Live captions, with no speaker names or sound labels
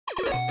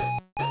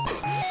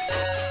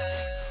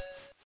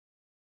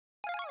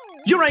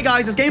You're right,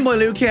 guys, it's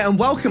GameboyLuke here, and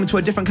welcome to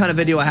a different kind of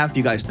video I have for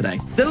you guys today.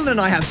 Dylan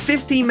and I have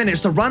 15 minutes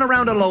to run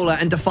around Alola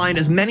and to find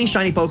as many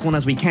shiny Pokemon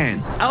as we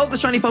can. Out of the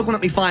shiny Pokemon that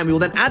we find, we will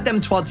then add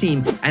them to our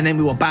team, and then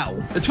we will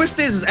battle. The twist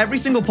is every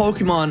single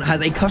Pokemon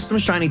has a custom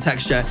shiny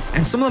texture,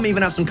 and some of them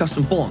even have some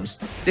custom forms.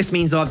 This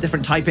means they'll have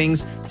different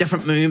typings,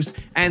 different moves,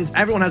 and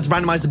everyone has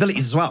randomized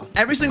abilities as well.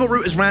 Every single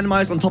route is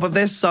randomized on top of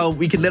this, so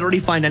we could literally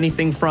find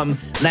anything from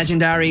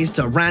legendaries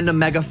to random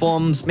mega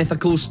forms,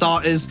 mythical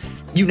starters,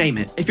 you name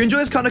it. If you enjoy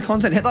this kind of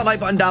content, hit that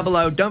like button down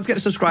below. Don't forget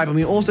to subscribe, and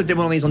we also did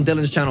one of these on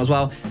Dylan's channel as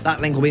well.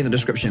 That link will be in the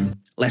description.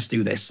 Let's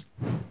do this.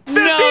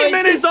 15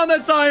 minutes on the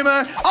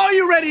timer. Are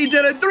you ready,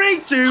 Dylan? 3,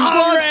 2,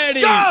 1,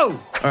 ready. Go! All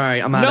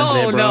right, I'm out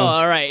of here, bro.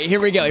 All right, here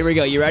we go.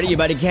 You ready? You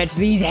about to catch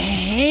these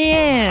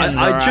hands,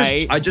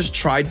 I just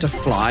tried to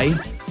fly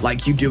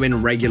like you do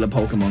in regular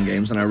Pokemon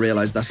games, and I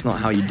realized that's not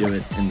how you do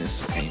it in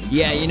this game.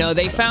 Yeah, you know,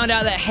 they found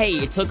out that, hey,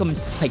 it took them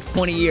like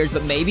 20 years,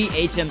 but maybe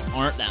HMs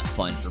aren't that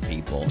fun for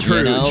people. True.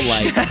 You know,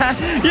 like...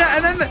 yeah,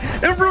 and then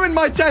it ruined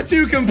my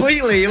tattoo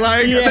completely.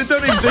 Like, they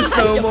don't exist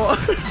no more.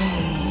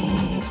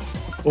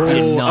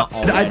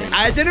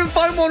 I didn't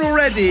find one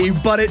already,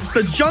 but it's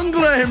the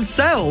jungler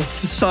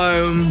himself,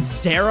 so...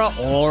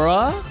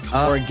 Zeraora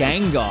or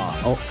Gengar?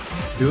 Oh,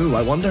 who?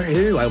 I wonder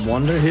who.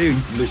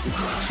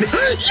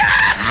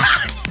 Yeah!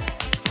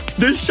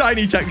 This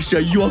shiny texture,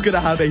 you are going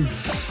to have a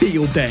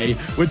field day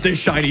with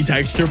this shiny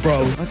texture,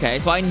 bro. Okay,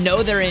 so I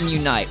know they're in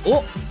Unite.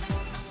 Oh,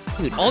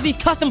 dude, all these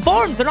custom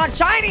forms, they're not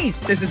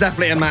shinies. This is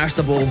definitely a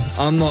master ball.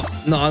 I'm not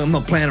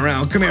playing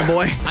around. Come here,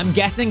 boy. I'm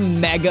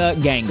guessing Mega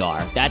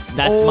Gengar. That's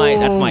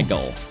my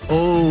goal.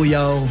 Oh,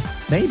 yo,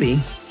 maybe.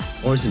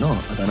 Or is it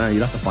not? I don't know.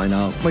 You'd have to find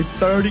out. My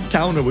third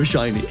encounter was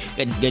shiny.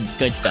 Good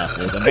stuff,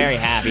 Luke. I'm very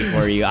happy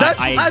for you.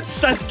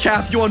 That's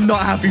cap. You are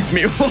not happy for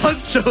me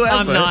whatsoever.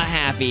 I'm not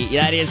happy.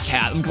 That is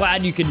cap. I'm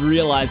glad you could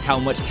realize how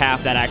much cap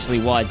that actually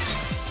was.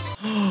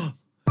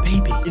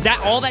 Maybe. Is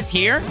that all that's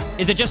here?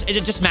 Is it just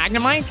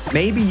Magnemite?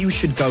 Maybe you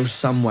should go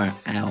somewhere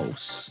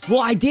else. Well,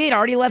 I did. I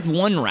already left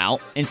one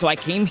route, and so I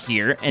came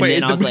here, and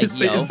then I was like,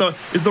 yo.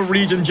 Is the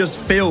region just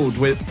filled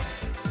with...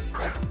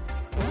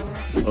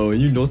 Oh,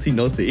 you naughty.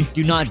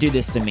 Do not do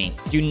this to me.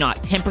 Do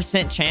not.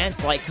 10%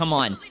 chance? Like, come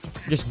on.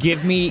 Just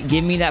give me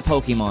that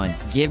Pokemon.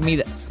 Give me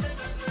the...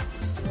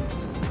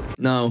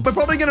 No. We're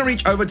probably going to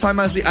reach overtime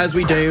as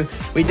we do.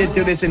 We did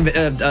do this in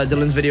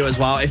Dylan's video as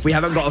well. If we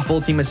haven't got a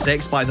full team of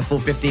 6 by the full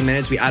 15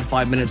 minutes, we add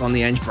 5 minutes on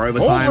the end for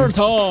overtime.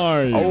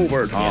 Overtime.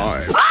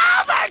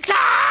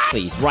 Yeah.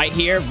 Please, right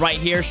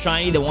here,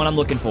 shiny, the one I'm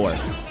looking for.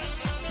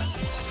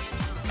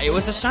 It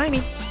was a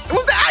shiny. It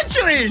was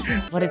actually!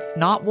 But it's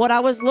not what I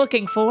was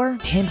looking for.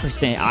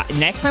 10%.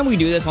 Next time we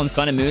do this on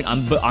Sun and Moon,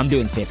 I'm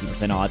doing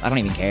 50% odds. I don't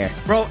even care.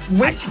 Bro,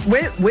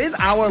 with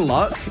our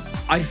luck,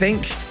 I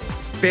think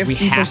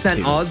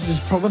 50% odds is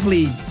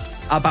probably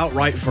about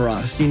right for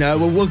us. You know,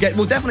 we'll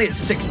definitely hit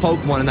 6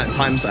 Pokemon in that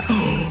time. So,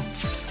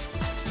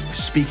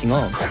 speaking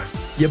of,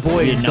 your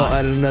boy's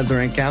got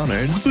another encounter.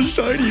 It's a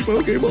shiny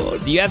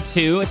Pokemon. Do you have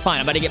 2? It's fine.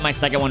 I'm about to get my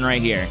second one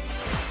right here.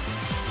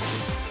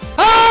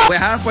 We're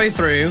halfway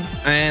through,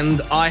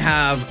 and I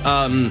have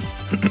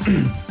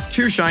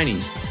 2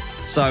 shinies.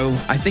 So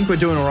I think we're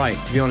doing all right,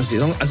 to be honest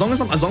with you. As long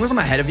as I'm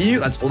ahead of you,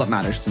 that's all that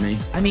matters to me.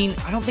 I mean,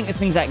 I don't think this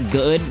thing's that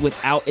good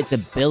without its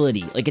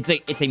ability. Like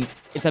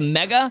it's a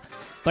mega,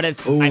 but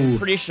I'm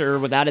pretty sure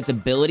without its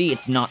ability,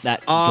 it's not that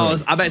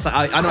good. I bet it's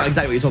like, I know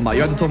exactly what you're talking about.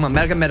 You're either talking about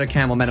Mega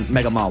Metacam or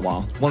Mega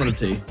Marwile. One of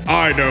the 2.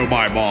 I know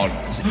my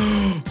mods.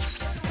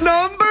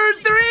 Number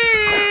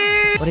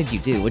 3! What did you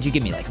do? What'd you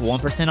give me? Like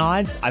 1%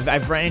 odds?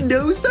 I've run into...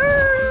 No,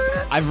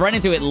 sir! I've run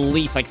into at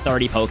least like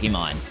 30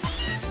 Pokemon.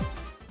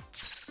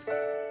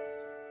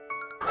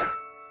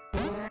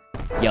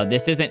 Yo,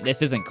 this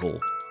isn't cool.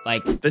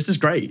 Like, this is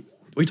great.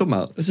 What are you talking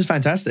about? This is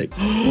fantastic.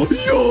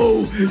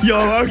 Yo,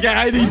 okay,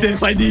 I need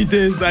this. I need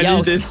this.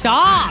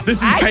 Stop.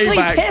 This is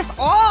payback. Piss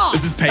off.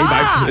 This is payback.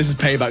 Stop. This is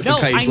payback for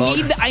K's luck.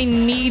 I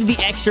need the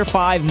extra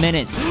 5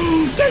 minutes.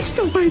 There's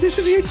no way this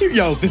is here too.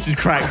 Yo, this is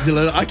cracked,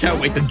 Dylan. I can't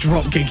wait to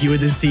drop kick you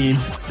with this team.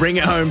 Bring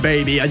it home,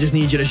 baby. I just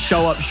need you to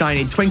show up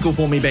shiny. Twinkle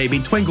for me, baby.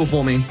 Twinkle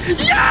for me.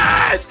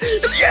 Yes!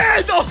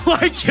 Yes! Oh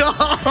my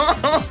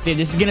god! Dude,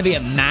 this is gonna be a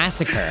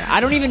massacre.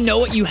 I don't even know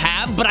what you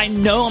have, but I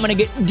know I'm gonna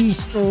get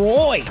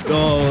destroyed.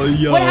 Oh,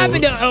 yo. What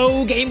happened to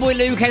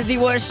GameboyLuke has the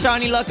worst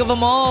shiny luck of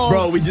them all?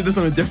 Bro, we did this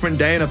on a different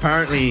day, and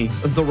apparently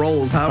the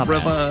roles have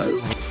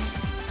reversed.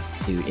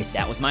 Dude, if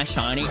that was my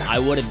shiny, I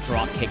would have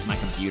drop kicked my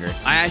computer.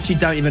 I actually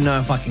don't even know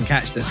if I can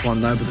catch this one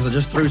though, because I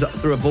just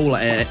threw a ball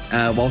at it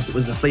whilst it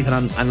was asleep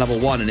and level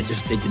 1, and it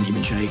didn't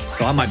even shake.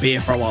 So I might be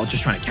here for a while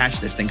just trying to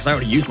catch this thing, because I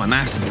already used my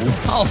master ball.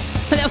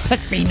 Oh, that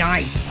must be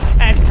nice.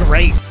 That's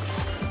great.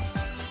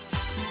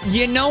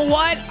 You know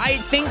what? I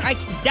think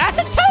that's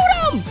a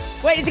totem!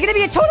 Wait, is it gonna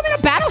be a totem in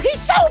a battle?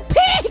 He's so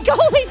big!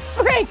 Holy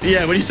frick!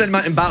 Yeah, when you send him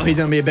out in battle, he's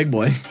gonna be a big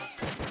boy.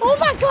 Oh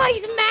my god,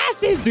 he's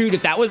massive! Dude,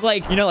 if that was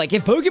like, you know, like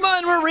if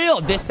Pokemon were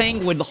real, this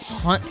thing would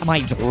haunt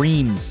my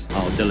dreams.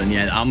 Oh, Dylan,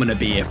 yeah, I'm gonna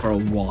be here for a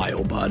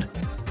while, bud.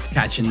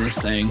 Catching this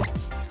thing.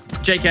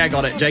 JK, I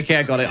got it. JK,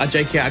 I got it.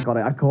 JK, I got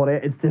it. I caught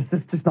it. It's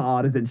just not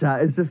hard, is it,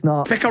 chat? It's just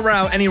not. Pick a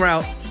route, any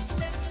route.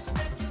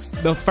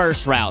 The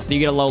first route, so you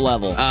get a low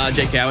level.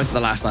 JK, I went to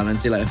the last island.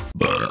 See you later.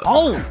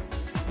 Oh,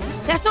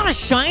 that's not a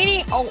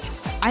shiny? Oh,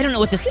 I don't know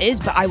what this is,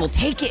 but I will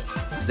take it.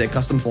 Is it a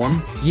custom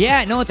form?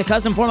 Yeah, no, it's a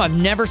custom form I've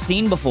never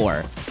seen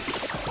before.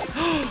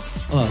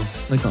 Oh,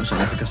 no, it's not shiny.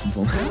 That's a custom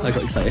form. I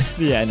got excited.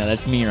 Yeah, no,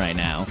 that's me right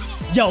now.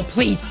 Yo,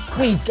 please,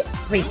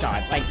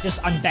 God. Like,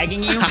 just, I'm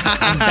begging you.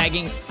 I'm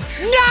begging.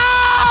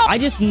 No! I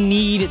just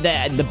need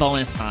the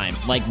bonus time,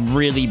 like,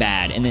 really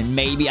bad. And then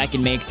maybe I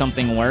can make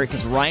something work.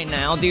 Because right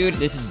now, dude,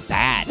 this is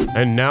bad.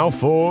 And now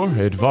for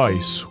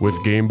advice with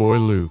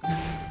GameboyLuke.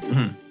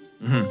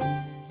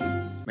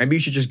 Maybe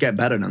you should just get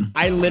better then.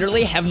 I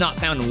literally have not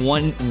found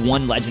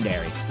one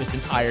legendary this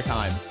entire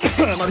time.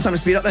 It might be time to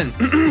speed up then.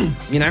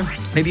 You know,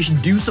 maybe you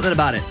should do something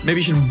about it.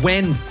 Maybe you should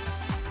win.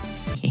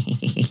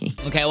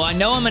 Okay, well, I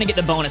know I'm going to get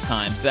the bonus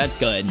time, so that's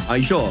good. Are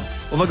you sure?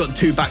 Well, I've got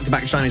 2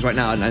 back-to-back shinies right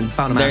now and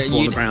found a mass ball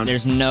on the ground.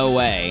 There's no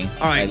way.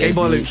 All right,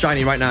 GameboyLuke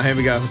shiny right now. Here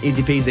we go.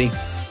 Easy peasy.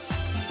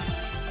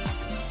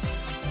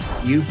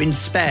 You've been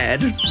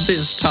spared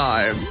this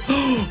time.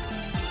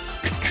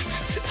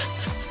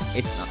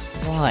 It's not.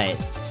 What?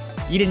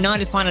 You did not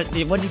just find a...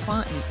 What did you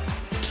find?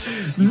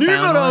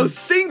 Numero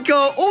 5.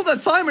 All the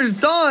timer's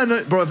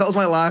done. Bro, if that was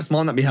my last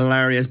mon, that'd be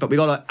hilarious. But we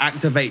got to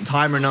activate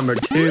timer number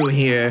 2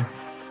 here.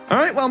 All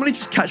right, well, I'm going to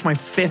just catch my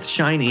 5th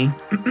shiny.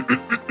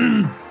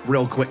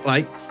 Real quick,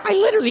 like. I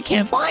literally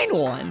can't find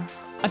one.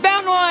 I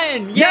found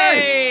one!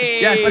 Yay!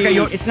 Yes, okay,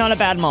 it's not a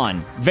bad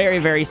mon. Very,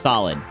 very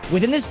solid.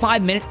 Within this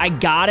 5 minutes, I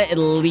gotta at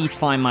least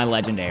find my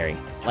legendary.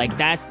 Like,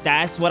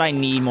 that's what I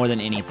need more than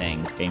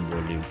anything,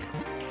 GameboyLuke.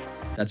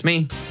 That's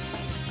me.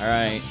 All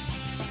right.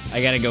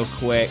 I gotta go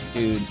quick,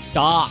 dude.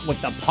 Stop with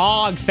the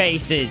pog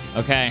faces.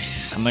 Okay,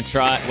 I'm gonna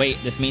try.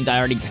 Wait, this means I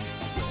already...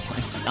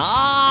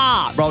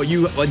 Stop! Bro,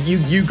 you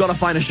gotta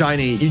find a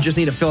shiny. You just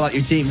need to fill out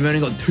your team. You've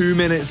only got 2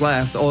 minutes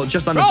left, or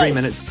just under 3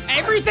 minutes.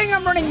 Everything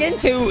I'm running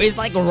into is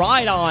like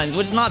ride-ons,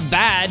 which is not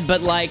bad,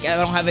 but like I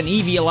don't have an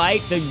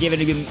Eviolite to give it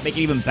make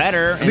it even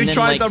better. Have you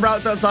tried the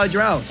routes outside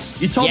your house?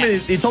 You told me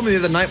the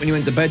other night when you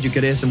went to bed you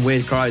could hear some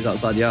weird cries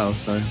outside the house.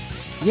 So.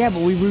 Yeah,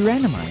 but we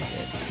randomized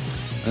it.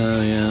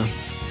 Oh yeah,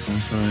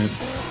 that's right.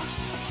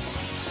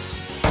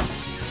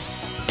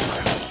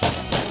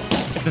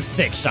 It's a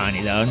 6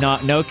 shiny though.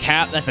 No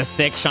cap. That's a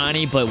 6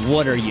 shiny. But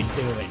what are you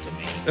doing to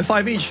me? We're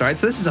 5 each, right?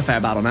 So this is a fair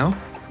battle now.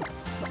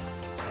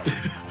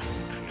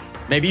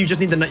 Maybe you just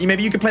need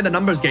maybe you could play the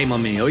numbers game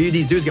on me. All you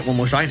need to do is get 1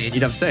 more shiny, and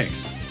you'd have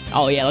 6.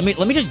 Oh yeah.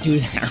 Let me just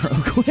do that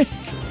real quick.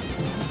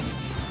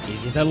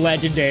 It is a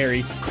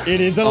legendary.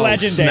 It is a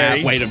legendary.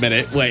 Snap. Wait a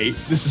minute. Wait.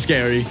 This is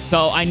scary.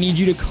 So I need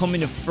you to come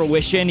into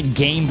fruition,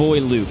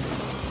 GameboyLuke.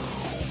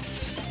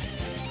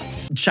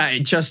 Chat.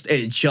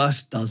 It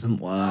just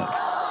doesn't work.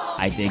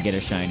 I did get a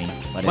shiny,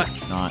 but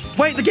it's not.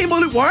 Wait, the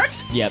GameboyLuke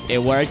worked? Yep, it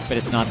worked, but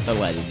it's not the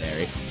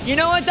legendary. You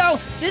know what, though?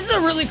 This is a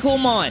really cool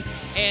mon.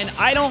 And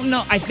I don't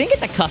know. I think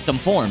it's a custom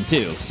form,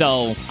 too.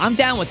 So I'm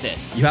down with it.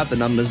 You have the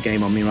numbers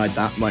game on me right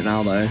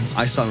now, though.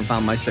 I still haven't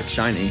found my 6th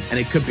shiny. And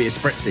it could be a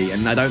Spritzy,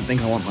 and I don't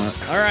think I want that.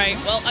 All right.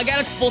 Well, I got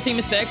a full team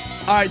of 6.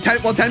 All right,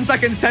 10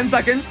 seconds. 10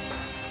 seconds.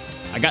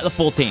 I got the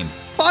full team.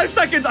 5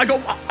 seconds. I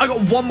got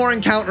 1 more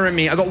encounter in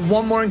me. I got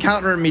 1 more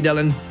encounter in me,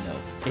 Dylan. No.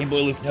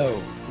 GameboyLuke,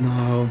 no.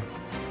 No.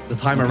 The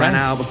timer ran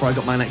out before I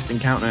got my next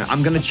encounter.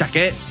 I'm going to check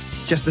it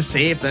just to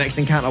see if the next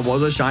encounter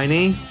was a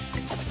shiny.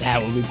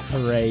 That would be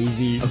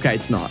crazy. Okay,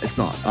 it's not. It's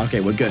not.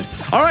 Okay, we're good.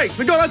 All right,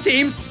 we got our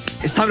teams.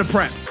 It's time to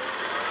prep.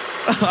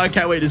 I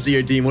can't wait to see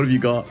your team. What have you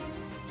got?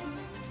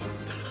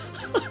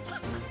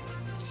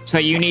 So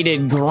you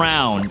needed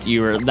ground.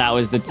 That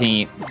was the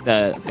team.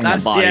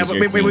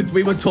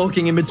 We were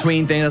talking in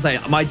between things.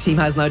 Like, my team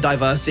has no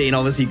diversity, and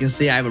obviously you can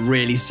see I have a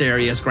really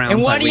serious ground.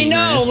 And what do you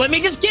know? Let me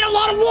just get a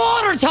lot of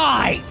water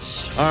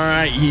types. All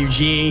right,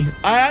 Eugene.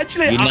 I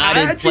actually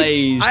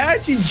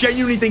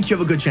genuinely think you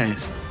have a good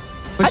chance.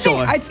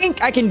 I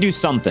think I can do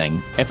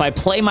something if I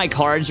play my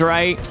cards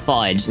right.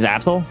 Fudge,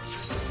 Zapsel.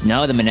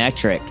 No, the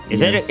Manectric.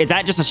 Is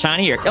that just a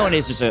shiny? Or no, it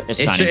is just a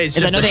shiny. It's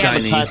just a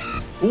shiny. I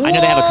know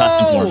they have a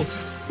custom form.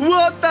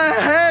 What the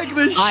heck?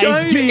 The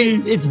shiny.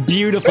 It's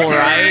beautiful,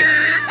 right?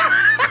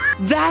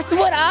 That's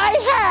what I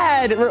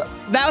had.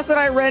 That's what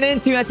I ran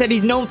into. I said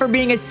he's known for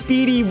being a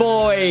speedy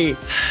boy.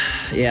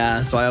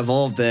 Yeah, so I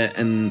evolved it,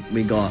 and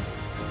we got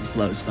a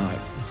slow start.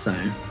 So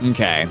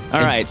okay, all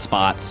right,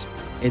 spots.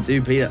 It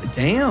do be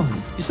damn.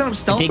 You set up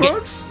stealth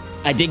rogues?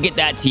 I did get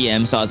that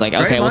TM, so I was like,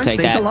 okay, we'll take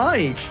that.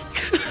 Alike.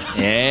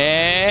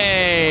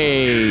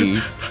 Hey.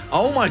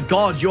 Oh my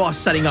God, you are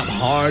setting up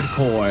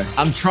hardcore.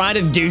 I'm trying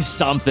to do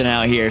something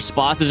out here.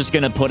 Spots is just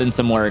gonna put in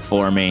some work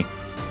for me.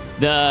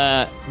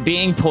 The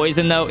being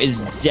poison though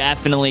is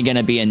definitely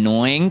gonna be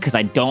annoying because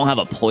I don't have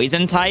a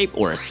poison type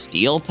or a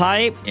steel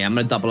type. Yeah, I'm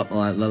gonna double up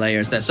the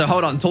layers there. So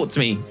hold on, talk to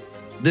me.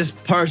 This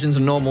Persian's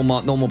a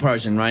normal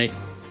Persian, right?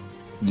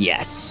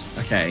 Yes.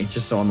 Okay,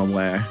 just so I'm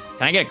aware.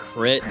 Can I get a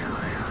crit? I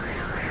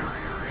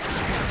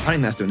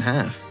think that's doing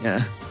half.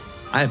 Yeah.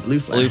 I have blue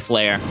flare. Blue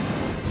flare.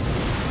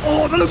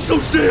 Oh, that looks so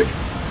sick.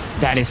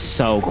 That is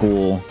so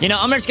cool. You know,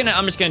 I'm just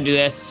gonna do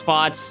this.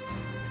 Spots.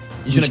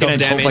 You're just gonna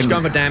go for damage.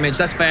 Going for damage.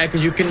 That's fair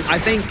because you can. I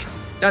think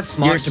that's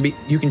smart to be.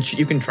 You can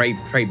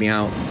trade me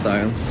out.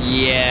 So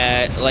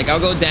yeah, like I'll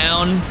go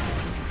down.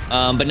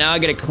 But now I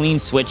get a clean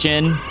switch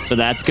in, so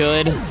that's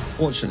good.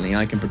 Fortunately,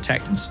 I can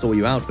protect and store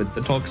you out with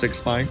the toxic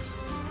spikes.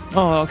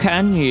 Oh,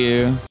 can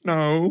you?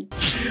 No.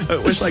 I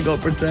wish I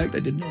got protect. I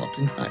did not,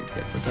 in fact,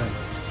 get protect.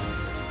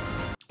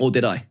 Or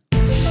did I?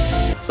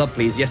 Sub,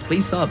 please. Yes,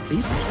 please sub.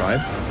 Please subscribe.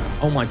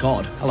 Oh my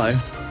god. Hello.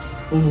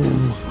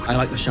 Ooh, I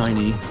like the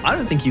shiny. I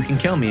don't think you can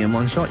kill me in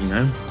one shot, you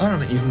know? I don't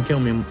think you can kill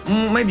me.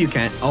 Maybe you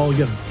can't. Oh,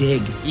 you have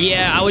dig.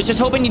 Yeah, I was just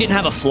hoping you didn't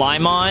have a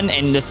Flymon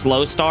and the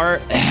slow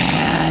start.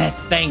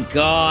 Thank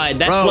God.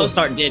 That slow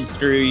start did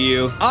screw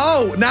you.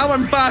 Oh, now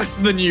I'm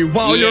faster than you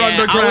while you're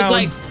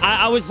underground.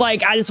 I was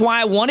like, that's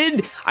why I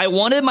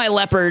wanted my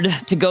leopard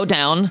to go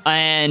down,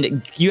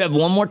 and you have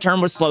one more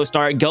turn with slow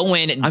start. Go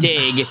in,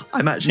 dig.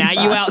 I'm actually now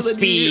you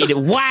outspeed.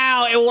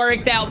 Wow, it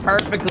worked out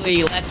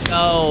perfectly. Let's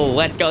go.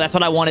 Let's go. That's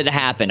what I wanted to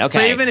happen. Okay.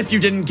 So even if you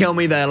didn't kill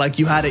me there, like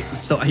you had it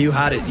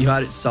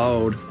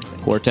sold.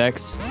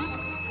 Cortex.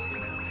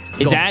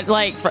 Is that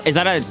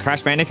a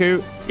Crash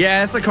Bandicoot?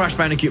 Yeah, it's a Crash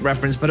Bandicoot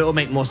reference, but it'll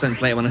make more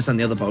sense later when I send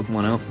the other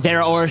Pokemon out.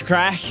 Zeraora's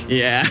Crash?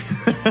 Yeah.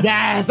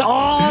 That's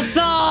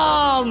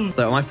awesome!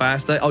 So am I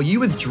faster? Oh,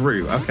 you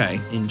withdrew. Okay,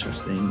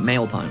 interesting.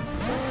 Mail time.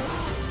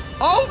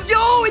 Oh,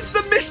 yo, it's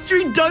the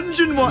mystery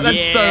dungeon one.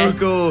 That's so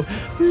cool.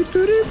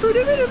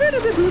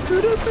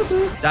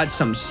 That's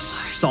some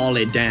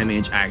solid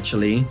damage,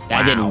 actually.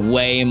 That did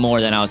way more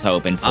than I was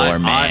hoping for,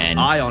 man.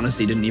 I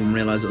honestly didn't even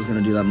realize it was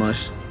going to do that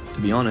much. To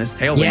be honest,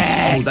 Tailwind.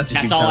 Yes, oh, that's a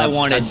huge all I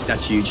wanted.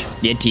 That's huge.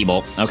 Yeah,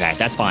 T-Bolt. Okay,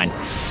 that's fine.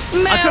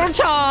 Mail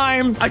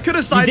time. I could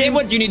have sided. You did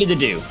what you needed to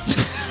do.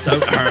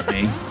 Don't hurt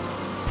me,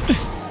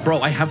 bro.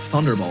 I have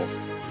Thunderbolt.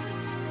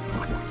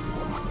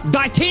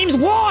 My team's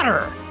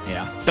water.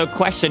 Yeah. So,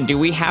 question: do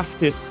we have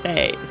to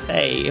say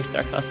if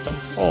they're custom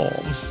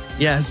forms?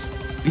 Yes.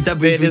 It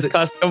is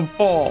custom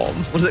form.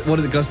 What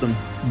is it custom?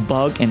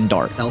 Bug and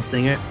Dart. Hell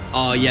Stinger.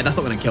 Oh yeah, that's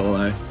not gonna kill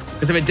though.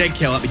 Because if it did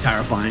kill, that'd be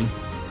terrifying.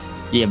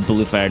 You have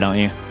blue fire, don't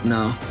you?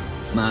 No.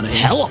 I'm out of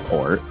here.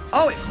 Teleport?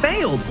 Oh, it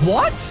failed.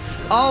 What?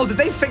 Oh, did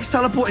they fix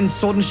teleport in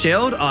Sword and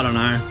Shield? I don't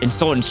know. In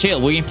Sword and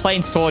Shield? We've been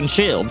playing Sword and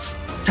Shields.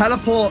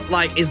 Teleport,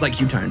 is like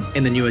U-turn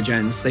in the newer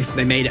gens.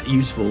 They made it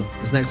useful.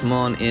 This next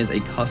mon is a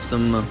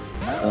custom...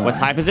 what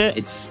type is it?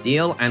 It's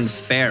Steel and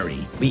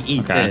Fairy. We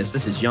eat this.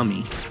 This is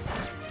yummy.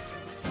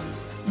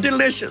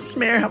 Delicious.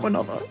 May I have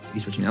another? You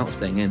switching out or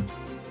staying in?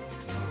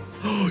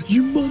 Oh,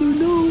 you mother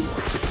no.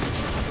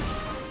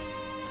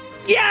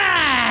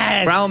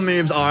 Yes! Ground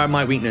moves are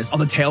my weakness. Oh,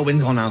 the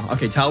Tailwind's gone now.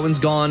 Okay, Tailwind's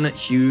gone.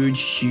 Huge,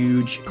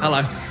 huge.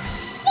 Hello.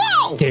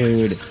 Whoa!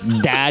 Dude,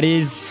 that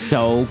is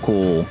so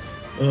cool.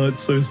 Oh,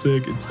 it's so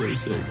sick. It's so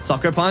sick.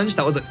 Sucker Punch.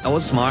 That was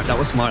smart. That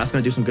was smart. That's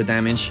going to do some good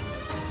damage.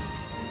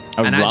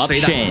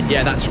 Eruption.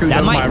 That screwed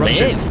over my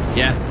Eruption.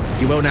 Yeah,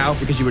 you will now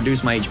because you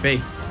reduced my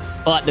HP.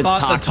 But the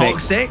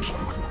toxic.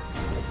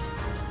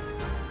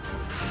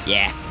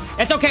 Yeah.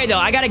 It's okay though.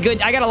 I got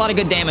a lot of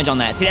good damage on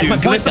that. See, that's my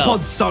point though.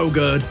 Pod's so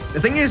good.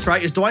 The thing is,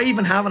 right, do I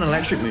even have an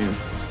electric move?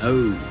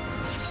 Oh.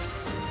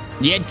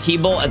 You had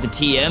T-Bolt as a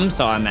TM,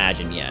 so I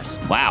imagine yes.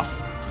 Wow.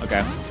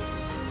 Okay.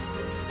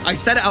 I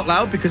said it out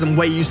loud because I'm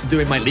way used to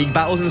doing my league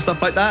battles and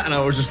stuff like that, and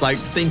I was just like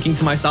thinking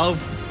to myself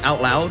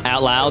out loud.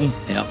 Out loud?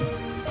 Yep.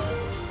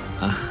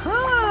 Aha.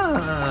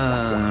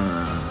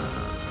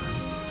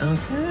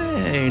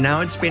 Okay,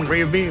 now it's been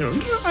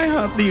revealed. I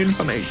have the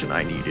information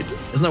I needed.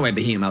 There's no way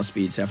Behemoth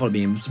outspeeds here. I thought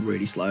Behemoth was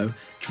really slow.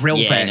 Drill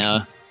Peck.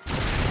 No.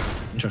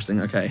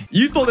 Interesting. Okay.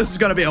 You thought this was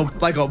gonna be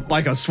like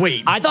a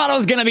sweep. I thought it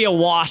was gonna be a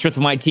wash with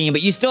my team,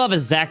 but you still have a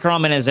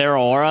Zekrom and a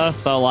Zeraora,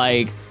 so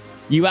like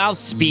you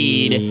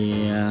outspeed.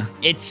 Yeah.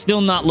 It's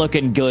still not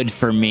looking good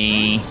for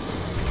me.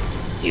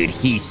 Dude,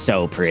 he's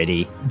so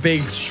pretty.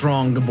 Big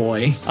strong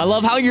boy. I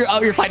love how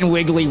you're fighting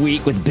Wiggly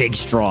Weak with Big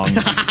Strong.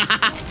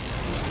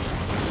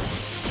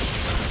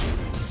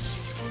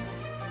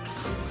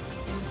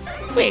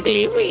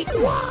 Wiggly Weak.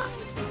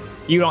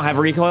 You don't have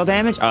recoil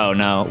damage? Oh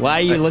no. Why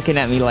are you looking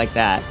at me like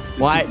that?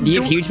 Why? Do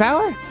you have huge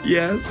power?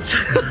 Yes.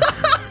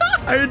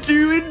 I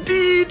do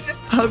indeed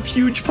have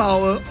huge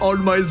power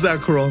on my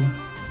Zekrom,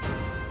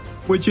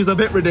 which is a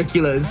bit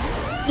ridiculous.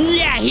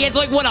 Yeah, he has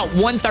like, what, a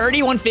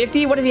 130,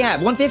 150? What does he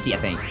have? 150, I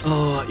think.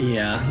 Oh,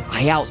 yeah.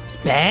 I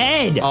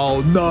outsped.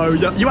 Oh, no.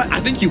 I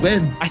think you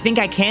win. I think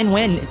I can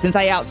win since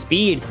I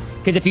outspeed.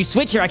 Because if you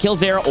switch here, I kill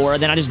Zeraora,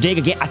 then I just dig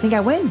again. I think I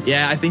win.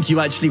 Yeah, I think you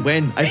actually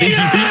win. I think you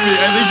beat me.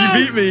 I think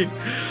you beat me.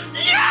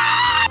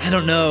 Yeah! I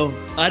don't know.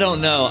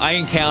 I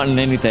ain't counting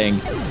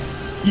anything.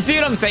 You see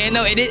what I'm saying,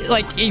 though?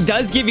 It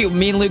does give you,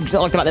 me and Luke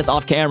talked about this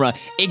off camera,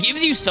 it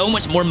gives you so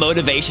much more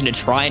motivation to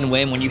try and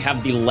win when you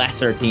have the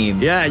lesser team.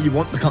 Yeah, you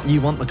want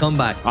the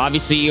comeback.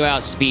 Obviously, you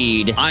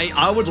outspeed.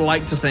 I would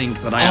like to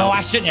think that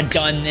I shouldn't have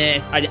done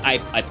this.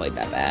 I played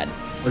that bad.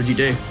 What did you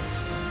do?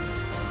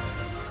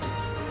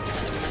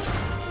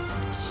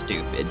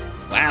 Stupid.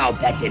 Wow,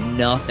 that did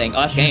nothing.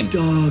 Oh, that's game.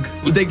 Dog.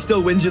 You think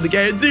still wins you the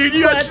game, dude?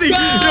 You Let's actually, go!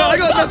 I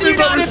got nothing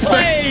but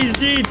respect.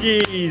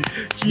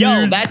 GG's.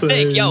 Yo, that's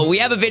sick. Yo, we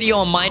have a video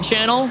on my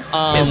channel.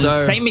 Yes,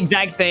 sir. Same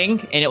exact thing,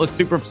 and it was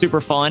super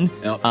fun.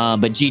 Yep.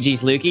 But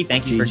GG's Lukey,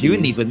 thank you for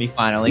doing these with me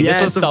finally.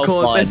 Yes, this was so of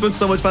course. fun. This was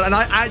so much fun. And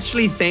I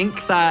actually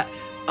think that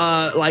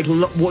like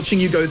watching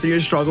you go through your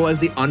struggle as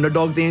the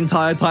underdog the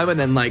entire time and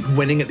then like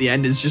winning at the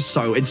end is just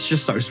so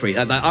sweet.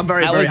 I'm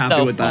very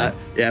happy with that.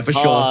 Yeah, for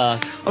sure.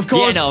 Of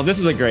course. Yeah, no, this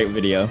was a great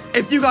video.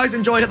 If you guys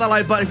enjoyed, hit that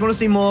like button. If you want to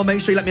see more,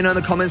 make sure you let me know in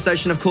the comment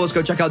section. Of course,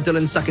 go check out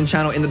Dylan's second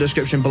channel in the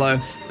description below,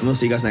 and we'll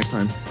see you guys next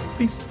time.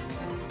 Peace.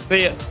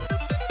 See ya.